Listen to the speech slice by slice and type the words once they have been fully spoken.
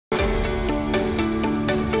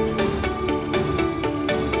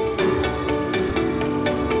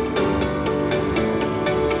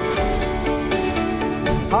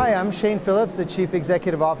I'm Shane Phillips, the Chief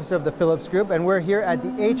Executive Officer of the Phillips Group, and we're here at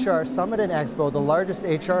the HR Summit and Expo, the largest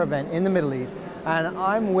HR event in the Middle East. And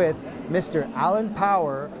I'm with Mr. Alan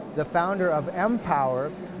Power, the founder of MPower,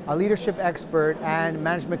 a leadership expert and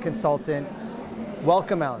management consultant.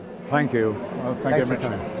 Welcome, Alan. Thank you. Well, thank you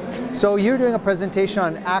very much. So you're doing a presentation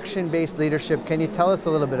on action-based leadership. Can you tell us a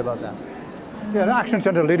little bit about that? Yeah, the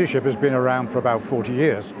action-centered leadership has been around for about 40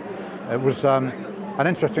 years. It was an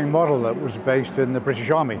interesting model that was based in the British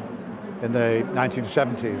Army in the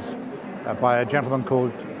 1970s by a gentleman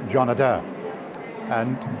called John Adair.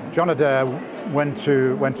 And John Adair went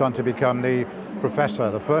on to become the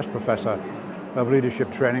first professor of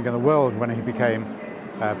leadership training in the world when he became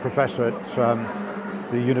professor at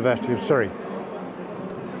the University of Surrey.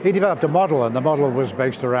 He developed a model, and the model was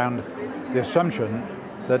based around the assumption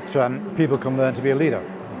that people can learn to be a leader.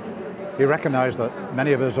 He recognized that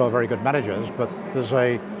many of us are very good managers, but there's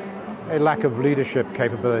a lack of leadership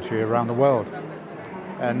capability around the world.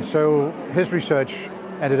 And so his research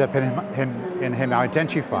ended up in him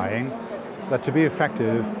identifying that to be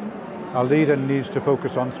effective, a leader needs to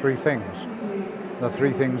focus on three things. The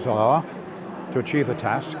three things are to achieve the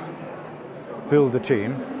task, build the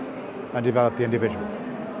team, and develop the individual.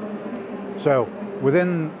 So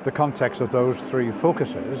within the context of those three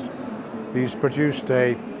focuses, he's produced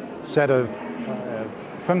a set of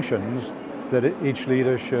functions that each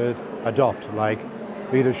leader should adopt, like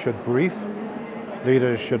leaders should brief,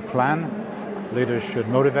 leaders should plan, leaders should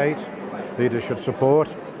motivate, leaders should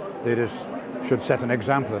support, leaders should set an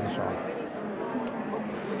example, and so on.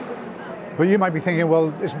 But you might be thinking,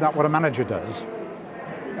 well, isn't that what a manager does?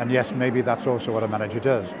 And yes, maybe that's also what a manager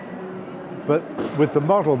does. But with the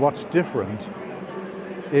model, what's different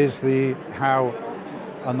is the how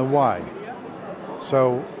and the why.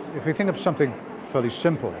 So if we think of something fairly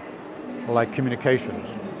simple, like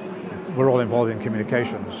communications, we're all involved in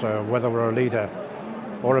communications, so whether we're a leader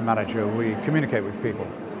or a manager, we communicate with people.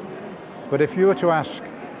 But if you were to ask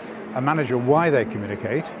a manager why they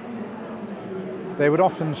communicate, they would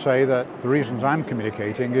often say that the reasons I'm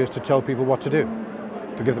communicating is to tell people what to do,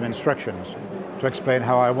 to give them instructions, to explain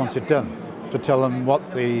how I want it done, to tell them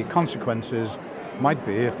what the consequences might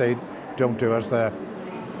be if they don't do as they're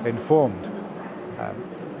informed.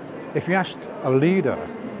 If you asked a leader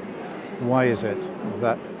why is it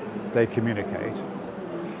that they communicate,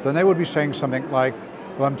 then they would be saying something like,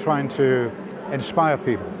 well, I'm trying to inspire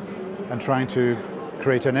people and trying to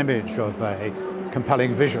create an image of a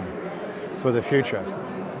compelling vision for the future.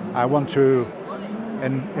 I want to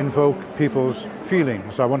invoke people's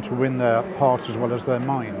feelings. I want to win their hearts as well as their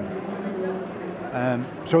mind.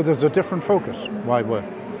 So there's a different focus why we're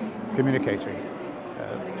communicating.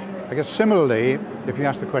 I guess similarly, if you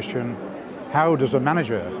ask the question, how does a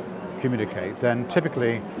manager communicate, then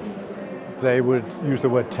typically they would use the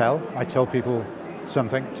word tell. I tell people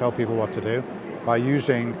something, tell people what to do, by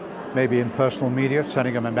using maybe in personal media,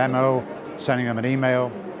 sending them a memo, sending them an email,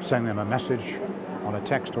 sending them a message on a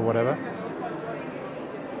text or whatever.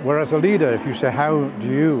 Whereas a leader, if you say, how do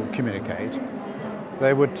you communicate,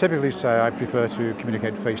 they would typically say, I prefer to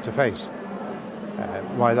communicate face-to-face.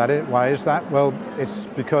 Why is that? Well, it's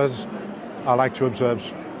because I like to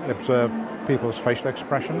observe people's facial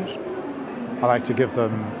expressions. I like to give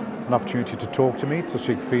them an opportunity to talk to me, to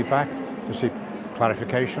seek feedback, to seek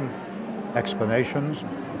clarification, explanations.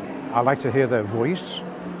 I like to hear their voice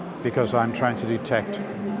because I'm trying to detect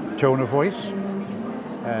tone of voice.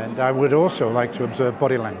 And I would also like to observe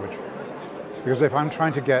body language, because if I'm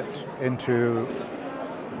trying to get into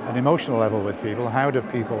an emotional level with people, how do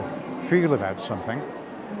people feel about something?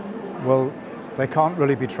 Well, they can't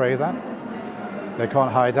really betray that. They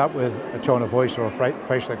can't hide that with a tone of voice or a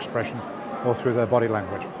facial expression or through their body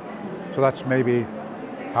language. So that's maybe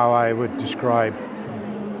how I would describe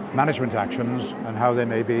management actions and how they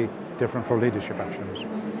may be different for leadership actions.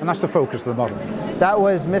 And that's the focus of the model. That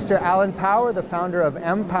was Mr. Alan Power, the founder of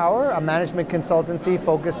MPower, a management consultancy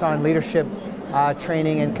focused on leadership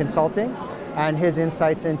training and consulting, and his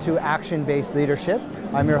insights into action-based leadership.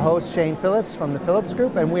 I'm your host, Shane Phillips from the Phillips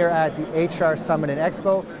Group, and we are at the HR Summit and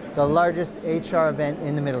Expo, the largest HR event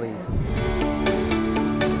in the Middle East.